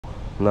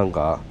なん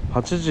か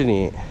8時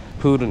に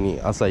プールに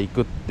朝行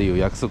くっていう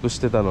約束し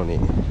てたのに、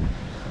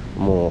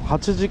もう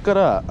8時か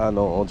ら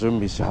準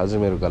備し始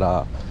めるか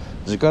ら、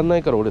時間な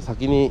いから俺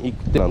先に行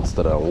くってなんつっ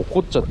たら怒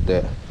っちゃっ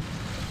て、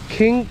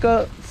喧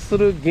嘩す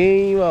る原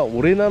因は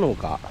俺なの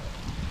か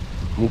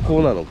向こ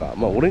うなのか、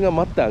まあ俺が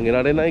待ってあげ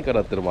られないか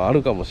らってのもあ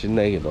るかもしん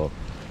ないけど、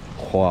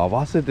こう合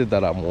わせてた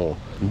らも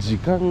う時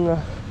間は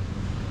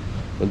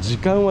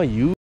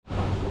言う。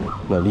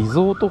リ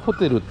ゾートホ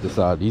テルって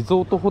さ、リ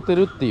ゾートホテ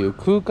ルっていう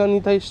空間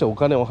に対してお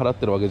金を払っ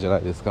てるわけじゃな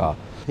いですか。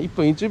1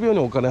分1秒に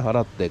お金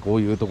払ってこ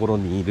ういうところ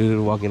に入れ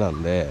るわけな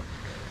んで、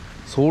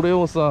それ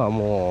をさ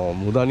もう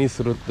無駄に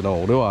するってのは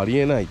俺はあり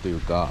えないという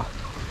か、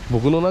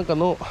僕の中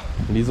の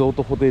リゾー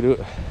トホテル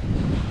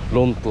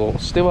論と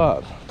して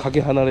はかけ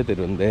離れて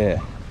るん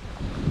で、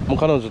もう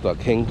彼女とは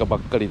喧嘩ば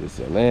っかりです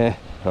よね。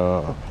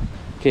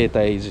携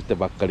帯いじって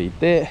ばっかりい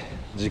て、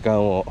時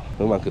間を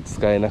うまく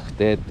使えなく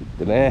てって言っ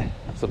てね、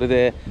それ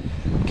で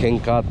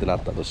喧嘩ってな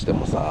ったとして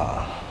も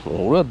さ、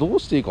俺はどう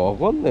していいか分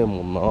かんねえ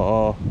もんな。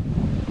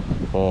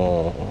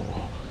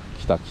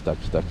来た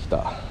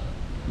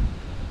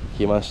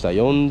来ました。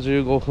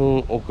45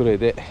分遅れ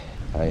で、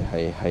はい、こ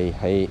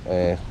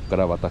こか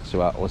ら私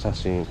はお写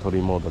真撮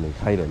りモードに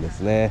入るんで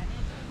すね。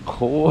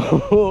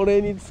こ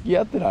れに付き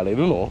合ってられ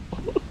るの？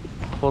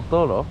フォ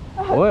トロ？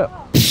おい、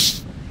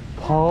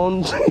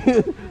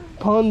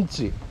パン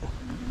チ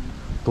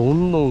ど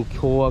んどん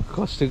凶悪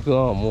化していくな。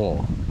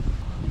も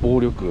う暴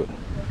力。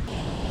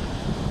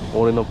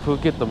俺のプー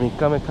ケット3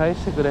日目返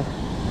してくれ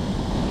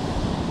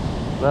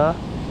な。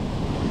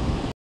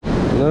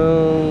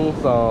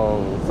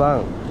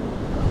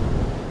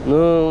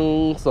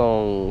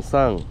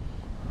3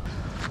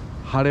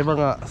晴れ間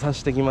が差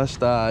してきまし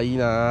た。いい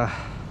な。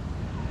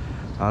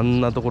あ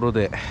んなところ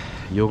で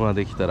ヨガ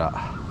できたら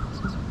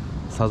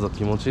さぞ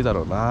気持ちいいだ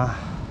ろうな。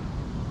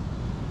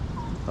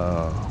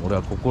俺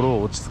は心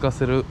を落ち着か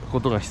せるこ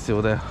とが必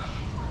要だよ。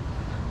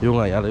ヨ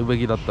ガやるべ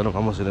きだったの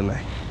かもしれな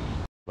い。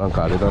なん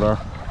かあれだな、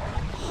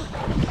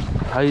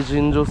タイ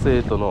人女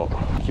性との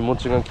気持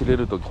ちが切れ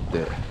る時っ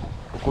て、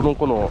この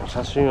子の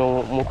写真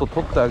をもっと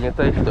撮ってあげ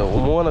たいって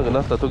思わなく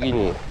なった時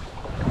に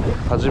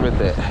初め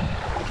て、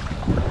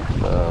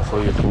そう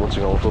いう気持ち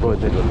が衰え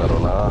てるんだろ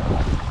うな。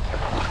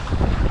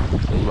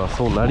今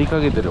そうなりか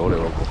けてる俺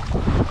は。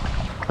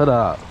た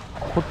だ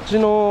こっち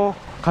の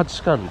価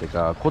値観って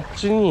か、こっ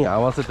ちに合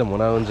わせても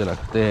らうんじゃな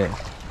くて、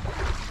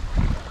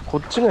こ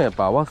っちがやっ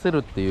ぱ合わせる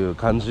っていう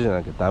感じじゃ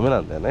なきゃダメな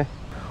んだよね。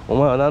お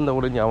前はなんで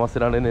俺に合わせ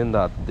られねえん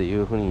だって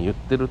いう風に言っ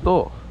てる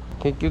と、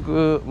結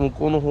局向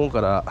こうの方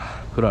から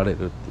振られ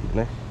るっていう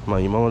ね。まあ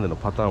今までの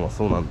パターンは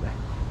そうなんだよ。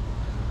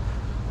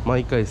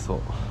毎回そう、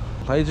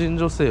タイ人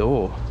女性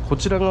をこ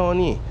ちら側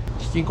に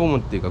引き込む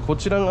っていうか、こ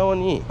ちら側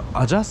に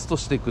アジャスト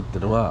していくって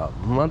いうのは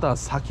まだ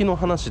先の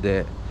話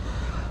で、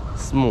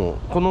もう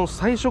この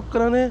最初か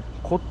らね、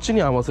こっち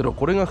に合わせろ、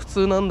これが普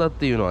通なんだっ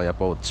ていうのはやっ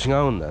ぱ違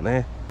うんだよ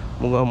ね。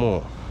僕は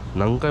もう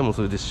何回も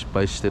それで失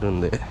敗してるん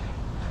で、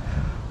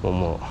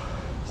も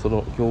うそ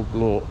の教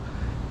訓を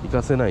生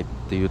かせないっ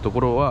ていうと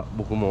ころは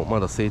僕もま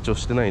だ成長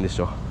してないでし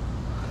ょ。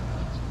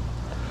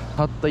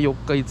たった4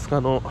日5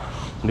日の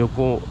旅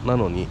行な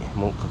のに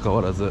もかか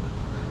わらず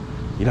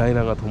イライ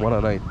ラが止ま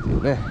らないってい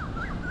うね。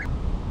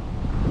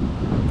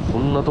こ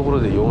んなところ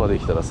でヨガで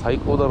きたら最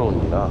高だろう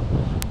にな。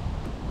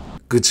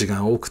愚痴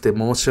が多くて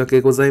申し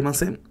訳ございま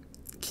せん。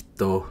きっ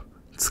と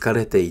疲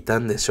れていた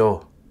んでし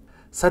ょ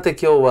う。さて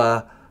今日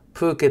は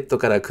プーケット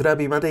からクラ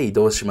ビまで移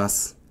動しま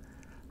す。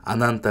ア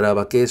ナンタラ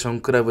バケーション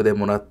クラブで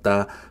もらっ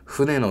た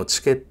船の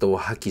チケットを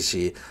破棄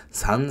し、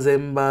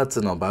3000バー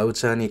ツのバウ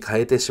チャーに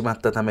変えてしまっ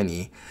たため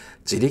に、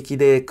自力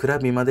でクラ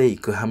ビまで行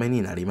く羽目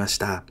になりまし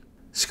た。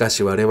しか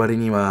し我々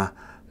には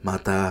ま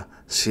た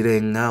試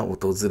練が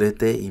訪れ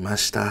ていま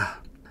した。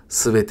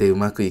すべてう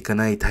まくいか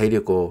ないタイ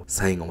旅行を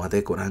最後ま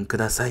でご覧く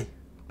ださい。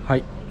は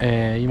い、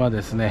今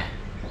ですね、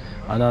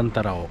アナン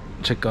タラを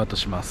チェックアウト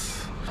しま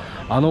す。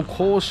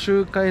講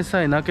習会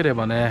さえなけれ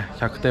ばね、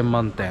100点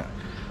満点。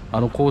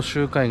講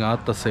習会があっ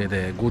たせい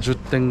で50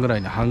点ぐら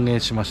いに半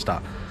減しまし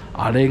た。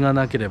あれが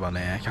なければ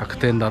ね100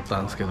点だった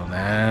んですけど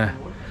ね。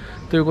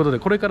ということで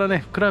これから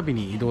ねクラビ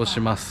に移動し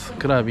ます。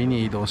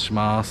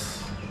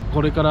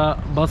これから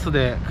バス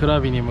でクラ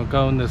ビに向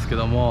かうんですけ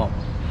ども、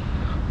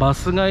バ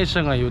ス会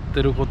社が言っ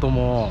てること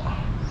も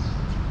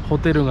ホ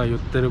テルが言っ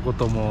てるこ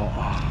とも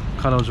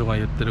彼女が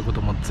言ってること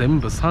も全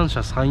部三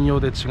者三様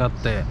で違っ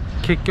て、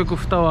結局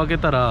蓋を開け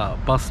たら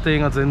バス停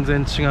が全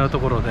然違うと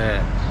ころで、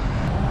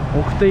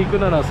送っていく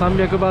なら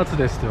300バーツ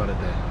ですって言われて、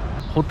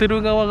ホテ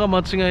ル側が間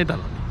違えた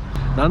のに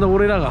なんで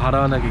俺らが払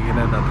わなきゃいけ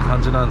ないんだって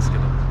感じなんですけ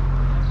ど、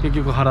結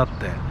局払っ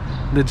て、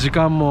で時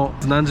間も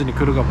何時に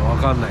来るかも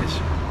分かんない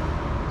し、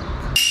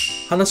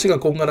話が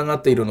こんがらが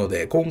っているの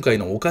で、今回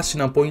のおかし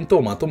なポイント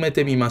をまとめ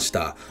てみまし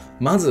た。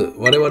まず、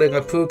我々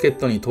がプーケッ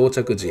トに到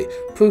着時、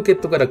プーケッ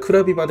トからク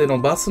ラビまでの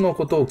バスの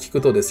ことを聞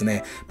くとです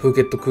ね、プー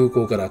ケット空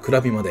港からクラ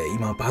ビまで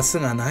今バス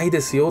がないで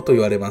すよと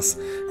言われま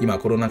す。今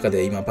コロナ禍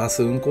で今バ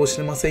ス運行し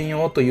てません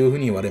よというふう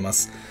に言われま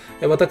す。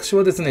私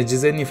はですね、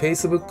事前に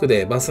Facebook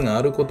でバスが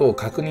あることを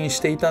確認し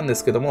ていたんで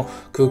すけども、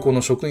空港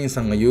の職員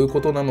さんが言う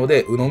ことなの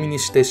で鵜呑みに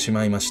してし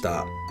まいまし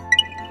た。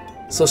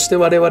そして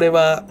我々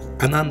は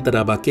アナンタ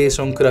ラバケー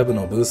ションクラブ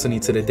のブースに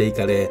連れて行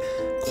かれ、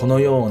この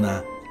よう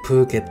な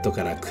プーケット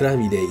からクラ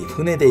ビで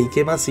船で行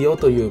けますよ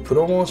というプ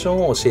ロモーショ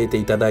ンを教えて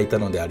いただいた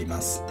のでありま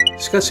す。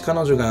しかし彼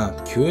女が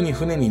急に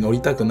船に乗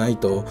りたくない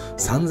と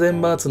3000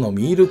バーツの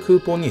ミールク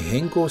ーポンに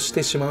変更し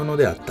てしまうの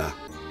であった。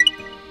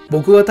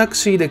僕はタク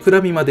シーでク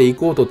ラビまで行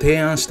こうと提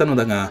案したの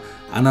だが、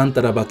アナン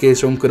タラバケー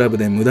ションクラブ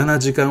で無駄な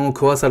時間を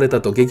食わされた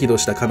と激怒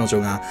した彼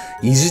女が、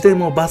意地で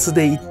もバス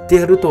で行って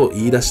やると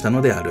言い出した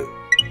のである。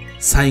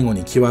最後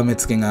に極め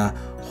つけが、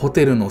ホ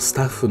テルのス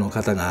タッフの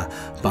方が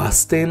バ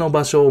ス停の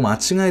場所を間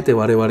違えて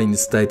我々に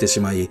伝えてし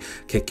まい、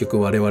結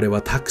局我々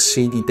はタク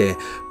シーにて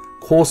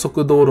高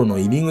速道路の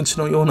入り口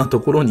のような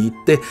ところに行っ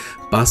て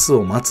バス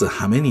を待つ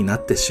羽目にな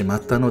ってしまっ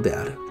たので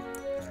ある。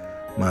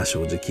まあ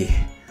正直、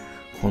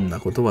こんな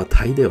ことは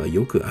タイでは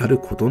よくある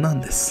ことな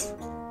んです。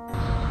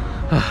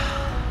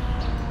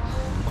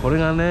これ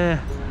がね、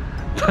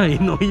タイ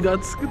のイラ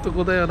つくと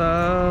こだよ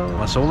な。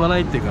まあしょうがな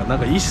いっていうか、なん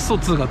か意思疎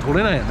通が取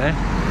れないよね。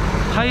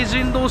タイ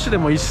人同士で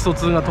も意思疎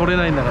通が取れ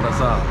ないんだから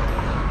さ、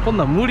こん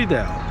なん無理だ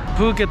よ。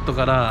プーケット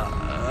から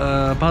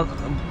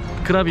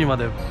クラビま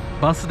で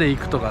バスで行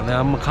くとかね、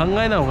あんま考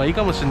えない方がいい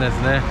かもしれないで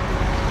すね。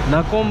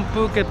ナコン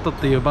プーケットっ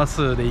ていうバ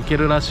スで行け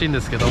るらしいん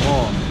ですけど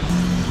も、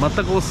全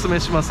くおすすめ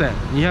しません。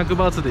200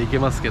バーツで行け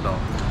ますけど、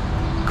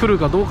来る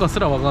かどうかす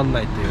ら分かん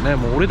ないっていうね。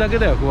もう俺だけ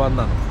だよ不安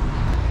なの。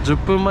10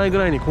分前ぐ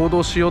らいに行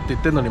動しようって言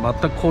ってんのに全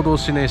く行動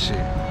しねえし、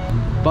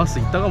バス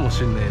行ったかも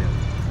しんねえよ。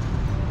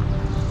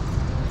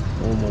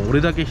もう俺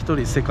だけ一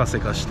人せかせ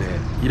かして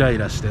イライ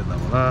ラしてんだ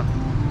もんな。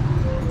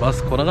バ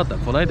ス来なかったら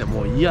来ないで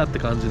もういいやって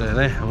感じだよ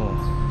ね。もう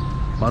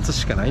待つ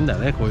しかないんだ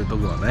ね、こういうと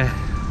こはね。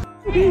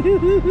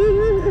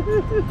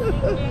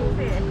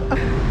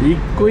一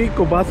個一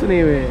個バス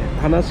に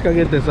話しか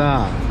けて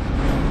さ、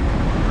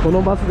こ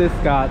のバスです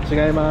か、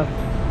違います、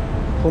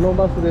この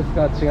バスです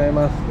か、違い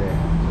ますって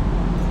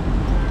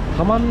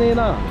たまんねえ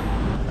な。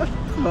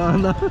まあ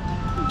な、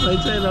泣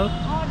いちゃいな。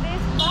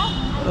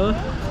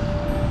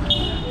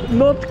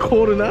Not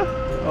cold na?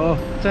 Oh,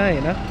 chai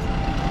na.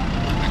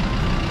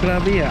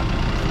 Krabi à?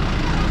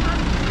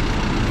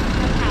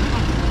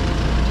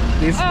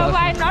 This bus.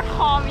 Why not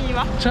call me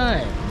わ。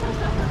chai.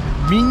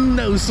 みん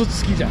な嘘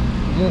つきじゃん。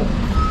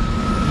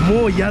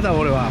もう嫌だ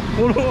俺は。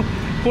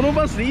この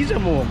バスでいいじゃ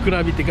ん、もうク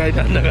ラビって書いて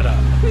あるんだから。こ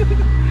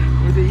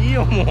れでいい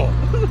よもう。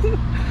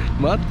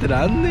待って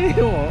らんねえ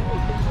よ。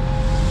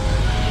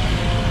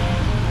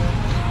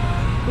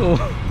も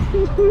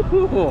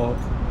う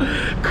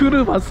来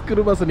るバス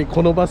に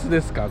このバスで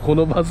すか、こ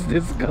のバス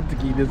ですかって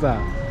聞いてさ、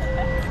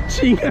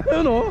違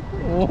うの？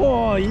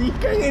もういい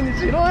加減に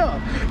しろよ。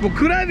もう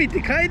クラビっ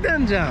て書いてあ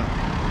んじゃん。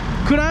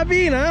クラ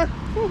ビーな。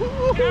but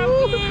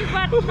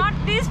not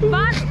this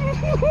bus.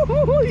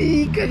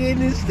 いい加減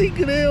にして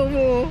くれよ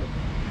も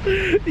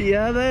う。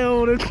嫌だよ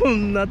俺こ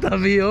んな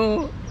旅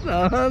よ。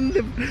なん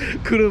で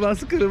来るバ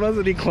ス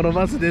にこの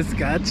バスです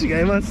か、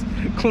違います、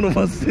この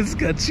バスです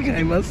か、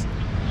違います。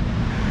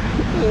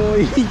もう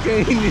いい加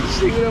減に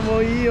してくれ、も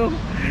ういいよ。も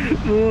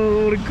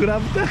う俺クラ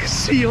ブタク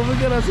シー呼ぶ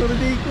からそれで行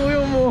こう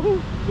よもう。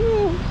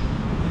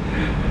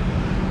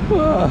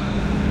は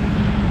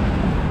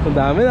あ、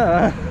ダメ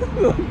だな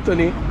本当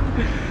に。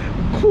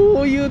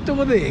こういうと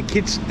こで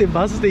ケチって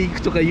バスで行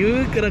くとか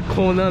言うから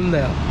こうなんだ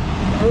よ。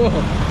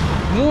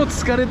もう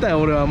疲れたよ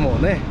俺はも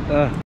うね。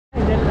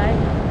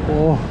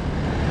お、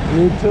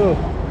me too.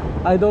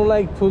 I don't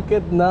like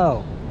Phuket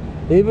now.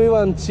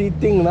 Everyone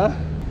cheating な。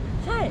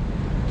ใช่。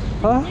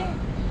は？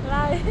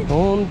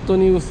本当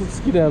に嘘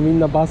つきだよみん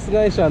な。バス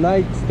会社な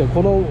いっつって、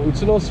このう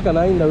ちのしか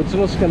ないんだ、うち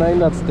のしかないん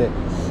だっつって、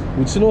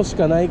うちのし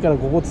かないから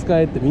ここ使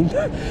えってみん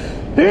な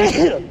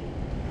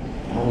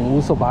もう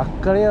嘘ばっ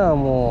かりや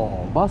ん。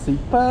もうバスいっ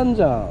ぱいあん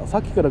じゃん。さ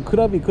っきからク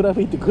ラビってクラ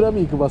ビ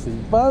行くバスい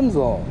っぱいあん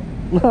ぞ。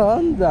な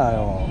んだ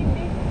よ。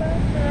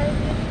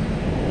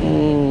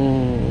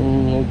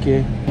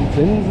OK。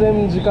全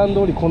然時間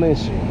通り来ねえ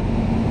し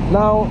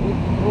なお。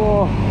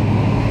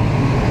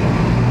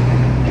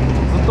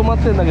ずっと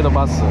待ってんだけど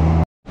バス。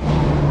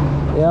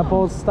エア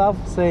ポートスタッ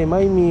フsayไ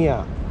ม่มี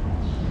อ่ะ。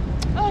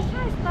ใ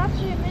ช่สตาฟ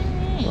ชีไม่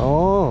มี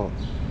Oh.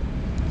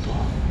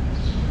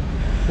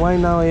 Why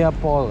now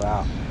airport อ่ะ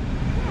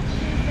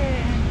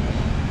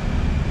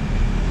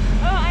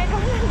I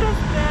don't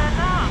understand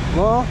อ่ะ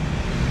No.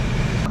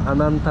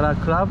 Anantara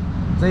Club.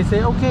 They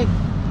say okay.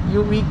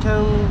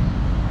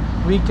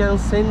 We can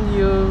send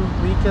you.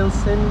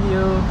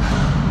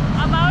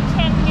 about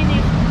 10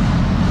 minutes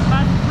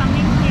bus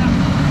coming here.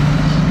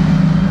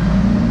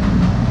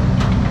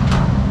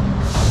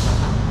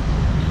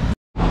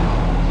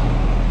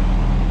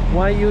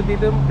 Why you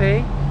didn't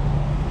pay?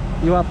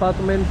 your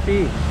apartment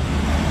fee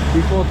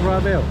before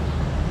travel?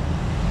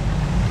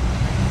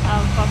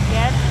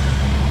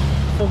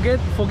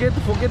 Forget. Forget.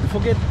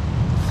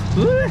 う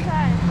え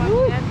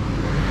Forget.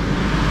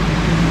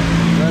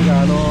 なん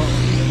か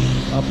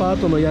アパ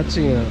ートの家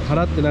賃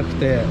払ってなく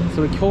て、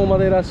それ今日ま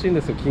でらしいん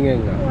ですよ、期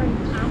限が。One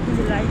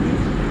arm like this.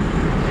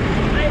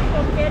 I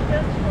forget.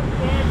 Just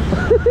forget.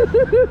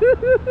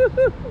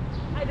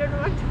 I don't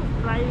want to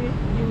fly with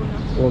you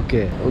now.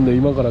 OK。ほんで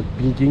今から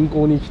銀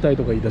行に行きたい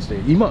とか言い出して、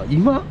今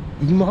銀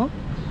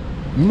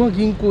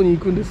行に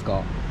行くんです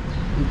か？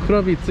ク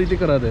ラビついて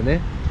からでね、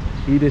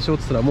いいでしょっ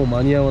て言ったらもう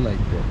間に合わないっ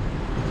て。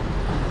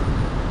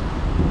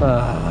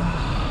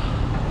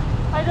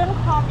I don't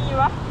call me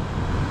は。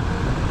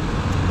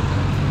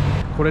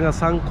これが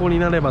参考に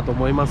なればと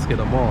思いますけ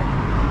ども、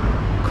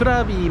ク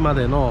ラビま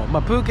での、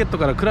プーケット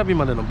からクラビ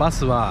までのバ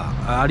スは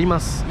ありま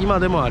す。今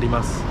でもあり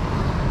ます。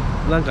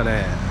なんか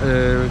ね、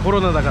コ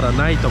ロナだから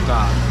ないと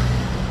か、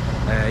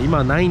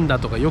今ないんだ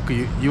とかよく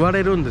言わ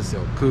れるんです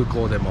よ、空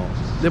港でも。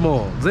で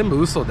も全部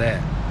嘘で、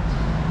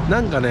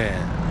なんかね、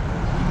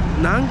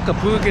なんか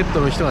プーケット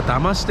の人が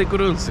騙してく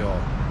るんですよ。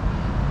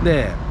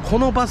でこ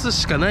のバス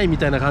しかないみ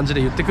たいな感じ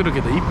で言ってくる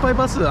けど、いっぱい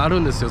バスある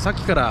んですよ。さっ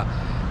きから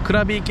ク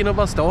ラビ行きの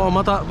バスで、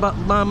またま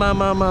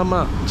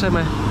あちゃい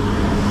まい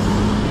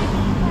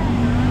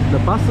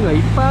バスがい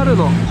っぱいある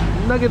の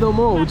だけど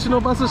も、うちの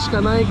バスし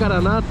かないか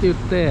らなって言っ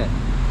て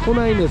来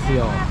ないんです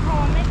よ。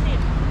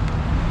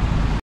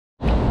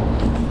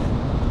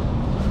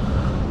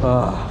フ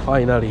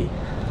ァイナリ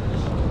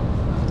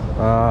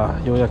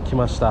ー。ようやく来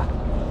ました。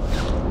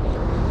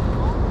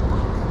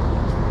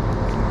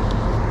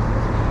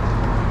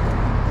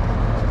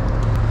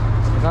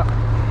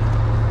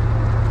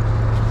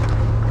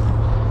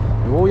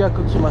ようや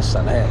く来まし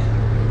たね。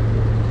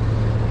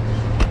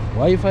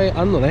 Wi-Fi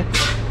あんのね。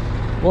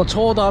もうち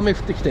ょうど雨降っ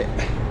てきて、やっ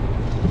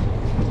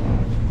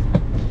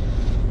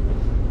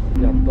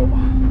と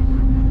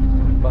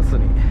バス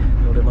に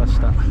乗れまし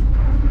た。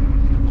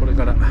これ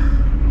から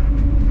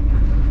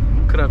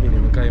クラビに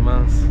向かい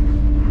ます。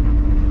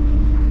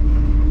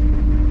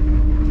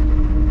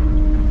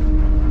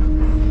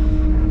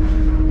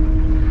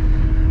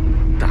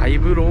だい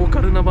ぶロー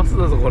カルなバス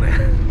だぞこれ。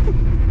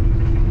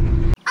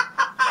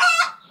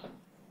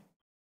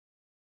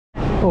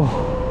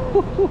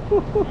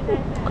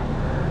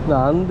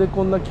なんで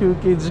こんな休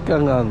憩時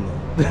間があんの？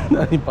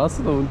何バス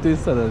の運転手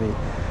さんなのに、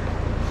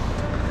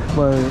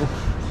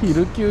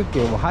昼休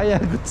憩も早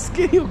くつ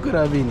けよ、ク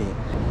ラビに。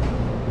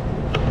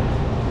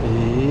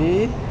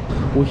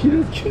お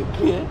昼休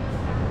憩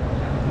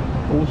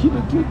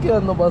あ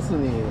んのバス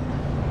に。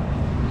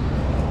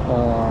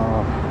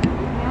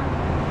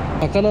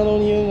魚の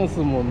匂いがす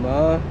るもんな。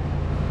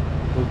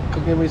ぶっ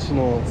かけ飯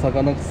の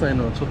魚臭い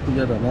のはちょっと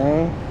嫌だな。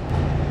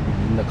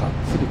みんながっ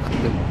つり食っ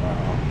てんもんな。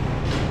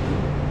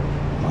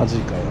マジ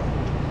かよ。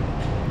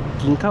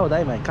銀貨をไ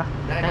ด้ไหมか？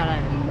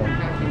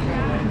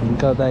銀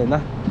貨をได้น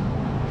ะ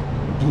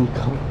銀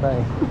貨をได้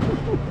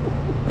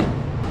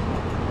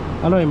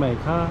อร่อยไหม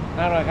คะอ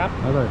ร่อยครับ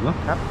อร่อยเนาะ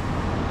ครับ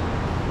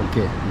โอเ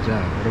คじゃあ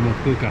俺も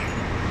食うか。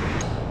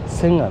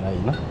線がない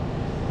な。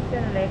เส้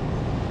นเล็ก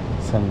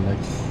線leg。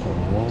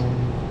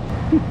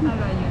อ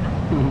ร่อยอยู่นะ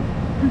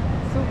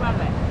ซุปอ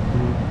ร่อย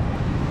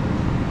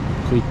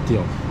食いって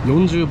よ。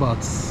40バー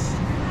ツ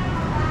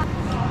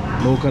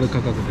ローカル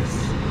価格で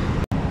す。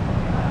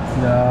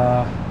い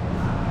や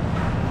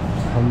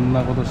ー、こん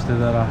なことして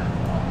たら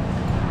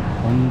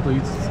ほんとい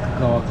つ着く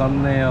かわか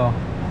んねえよ。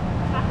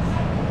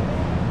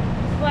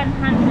100 บา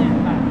ท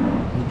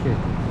OK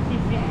 40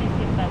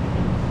 บาท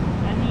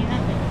อันนี้น่า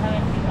จะ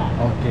70 บาท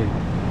OK。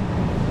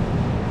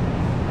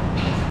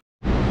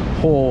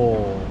 ほ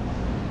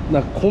う、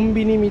なんかコン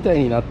ビニみたい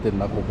になってん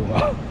な、ここ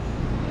が。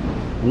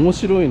面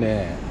白い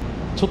ね。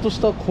ちょっと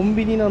したコン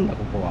ビニなんだ、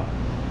ここは。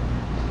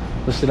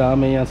そしてラー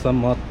メン屋さ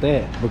んもあっ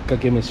て、ぶっか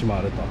け飯も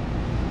あると。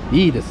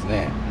いいです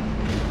ね。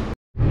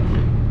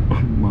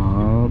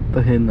ま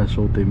た変な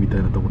商店みた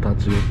いなとこ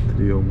立ち寄っ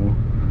てるよ。も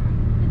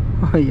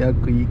う早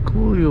く行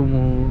こうよ、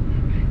もう。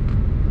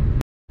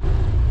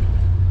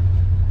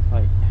は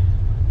い、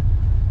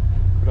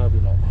クラビ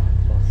のバ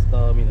スタ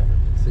ーミナルに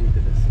着いて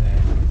ですね、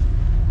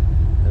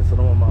そ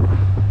のまま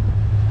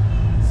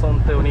ソン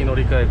テオに乗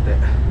り換えて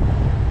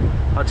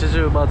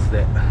80バーツ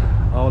で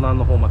青南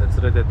の方まで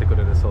連れてってく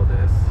れるそう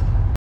です。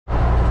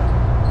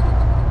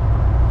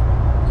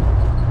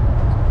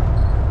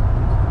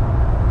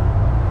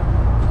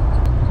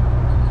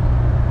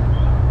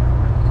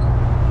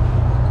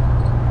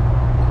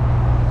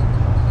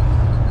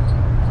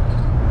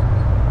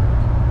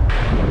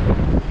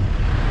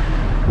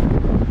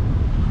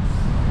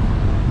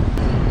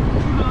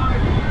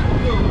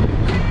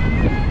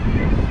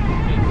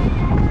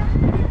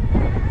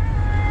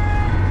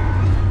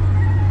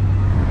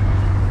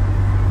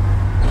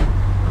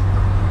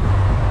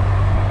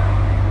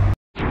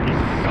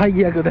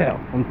最悪だよ、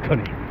本当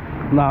に。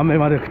雨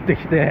まで降って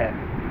きて、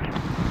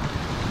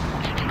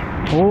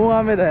大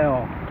雨だ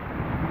よ。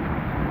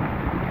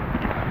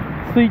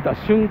着いた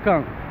瞬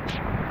間、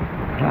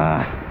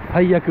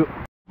最悪。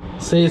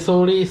Say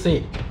sorry,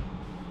 say.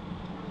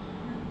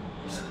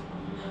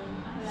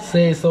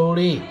 Say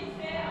sorry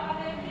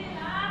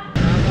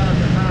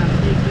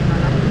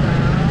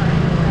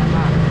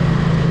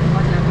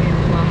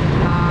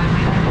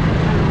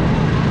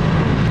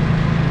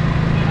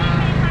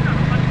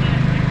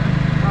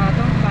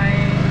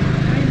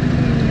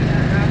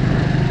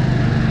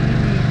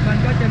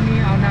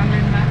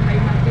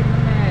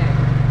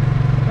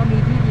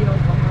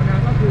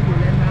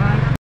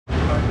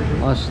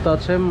明日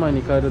チェンマイ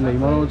に帰るんで、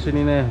今のうち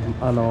にね、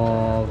空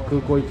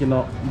港行き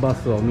のバ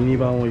スをミニ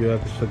バンを予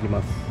約しておき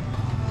ます。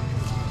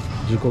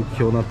時刻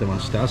表になってま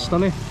して、明日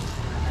ね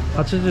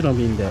8時の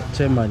便で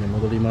チェンマイに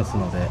戻ります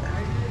ので、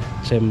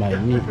チェンマイ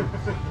に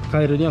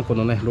帰るにはこ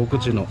のね6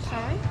時の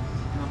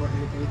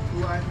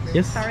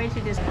Yes?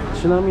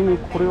 ちなみに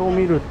これを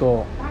見る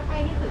と、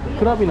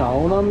クラビの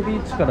青南ビ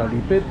ーチからリ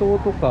ペ島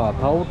とか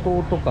タオ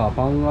島とか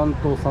パンアン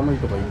島、寒い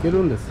とか行ける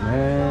んです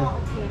ね。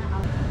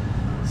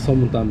ソ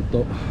ムタン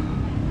と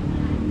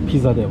ピ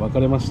ザで分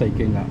かれました、意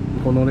見が。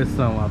このレス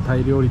トランはタ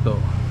イ料理と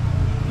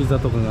ピザ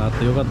とかがあっ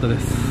てよかったで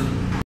す。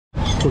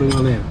これ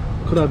がね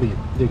クラビっ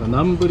ていうか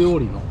南部料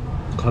理の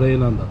カレー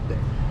なんだっ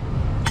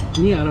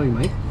て。にアロイ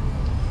マイ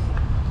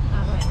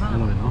ア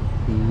ロイな。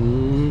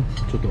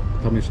ちょっと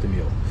試してみ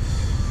よう。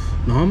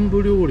南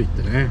部料理っ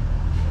てね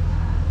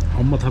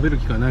あんま食べる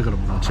機会ないから、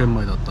僕もチェン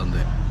マイだったんで。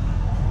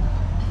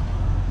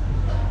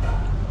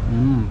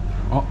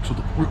あ、ちょっ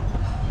とこれ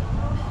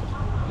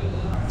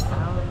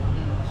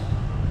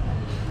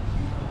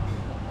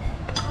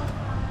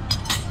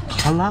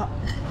辛っ。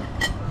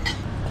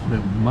これ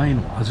うまい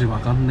の味わ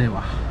かんねえ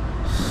わ。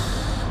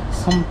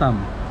ソムタン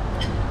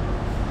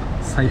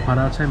サイパ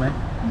ラใช่ไหม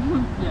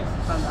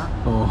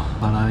お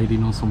パラ入り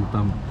のソムタ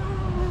ン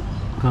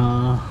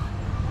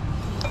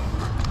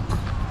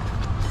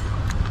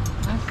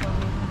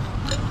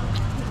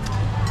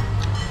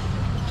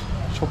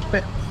しょっ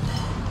ぺ。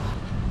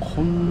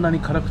こんなに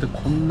辛くて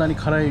こんなに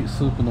辛い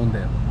スープ飲んで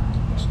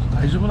ちょっと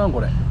大丈夫なんこ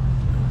れ。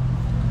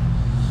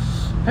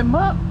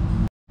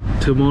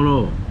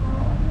Tomorrow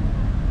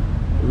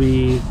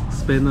we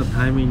spend the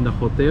time in the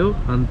hotel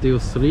until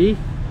 3.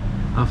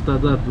 After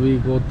that we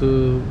go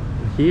to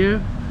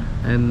here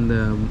and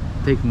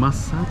take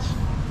massage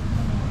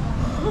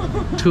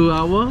 2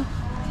 hours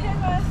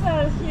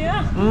massage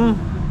here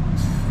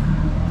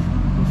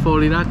for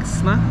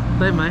relax นะ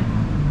ได้ไหม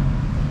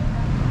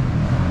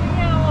ไ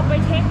ม่เอาไป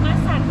เทคมัส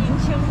ซัดยิง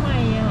เชียงใหม่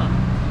อ่ะ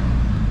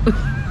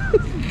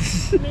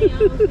ไม่เอา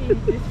สิ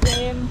เซ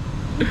ม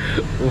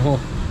โอ้โห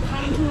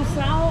come to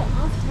south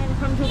of Thailand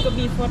come to กระ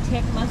บี่ for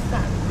take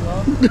massage เหรอ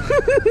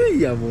い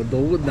やもう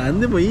何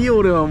でもいいよ。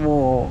俺は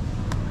も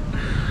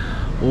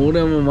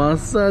うマッ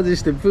サージ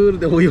してプール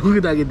で泳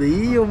ぐだけで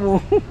いいよも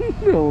う。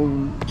You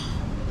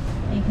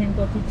can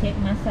go to take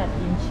massage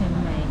in เชียง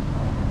ใหม่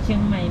เชีย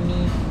งใหม่มี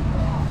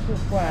ถูก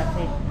กว่า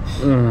สิ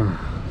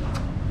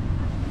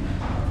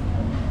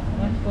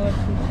One go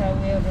to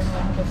travel then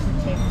one go to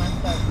take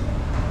massage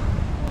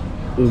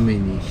海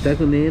に行きた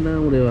くねえな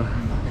俺は。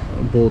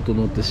ボート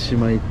乗って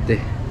島行って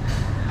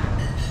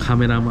カ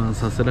メラマン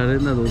させられ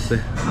るな。どうせ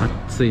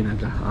暑い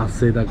中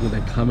汗だく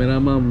でカメラ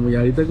マンも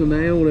やりたく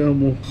ないよ俺は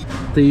もう。っ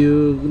てい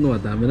うのは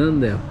ダメなん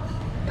だよ。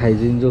タイ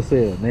人女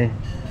性をね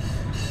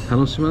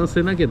楽しま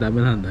せなきゃダ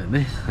メなんだよ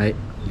ね。はい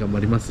頑張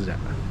ります。じゃあ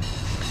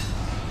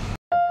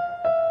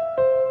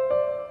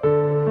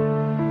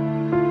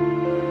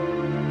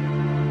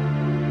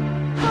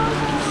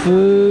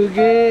す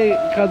げえ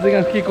風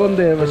が吹き込ん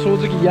で、正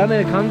直屋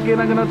根関係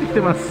なくなってきて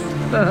ます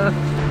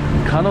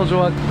彼女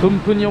はプン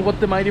プンに怒っ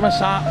てまいりまし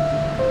た。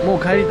もう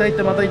帰りたいっ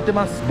てまた言って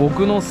ます。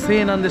僕の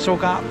せいなんでしょう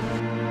か。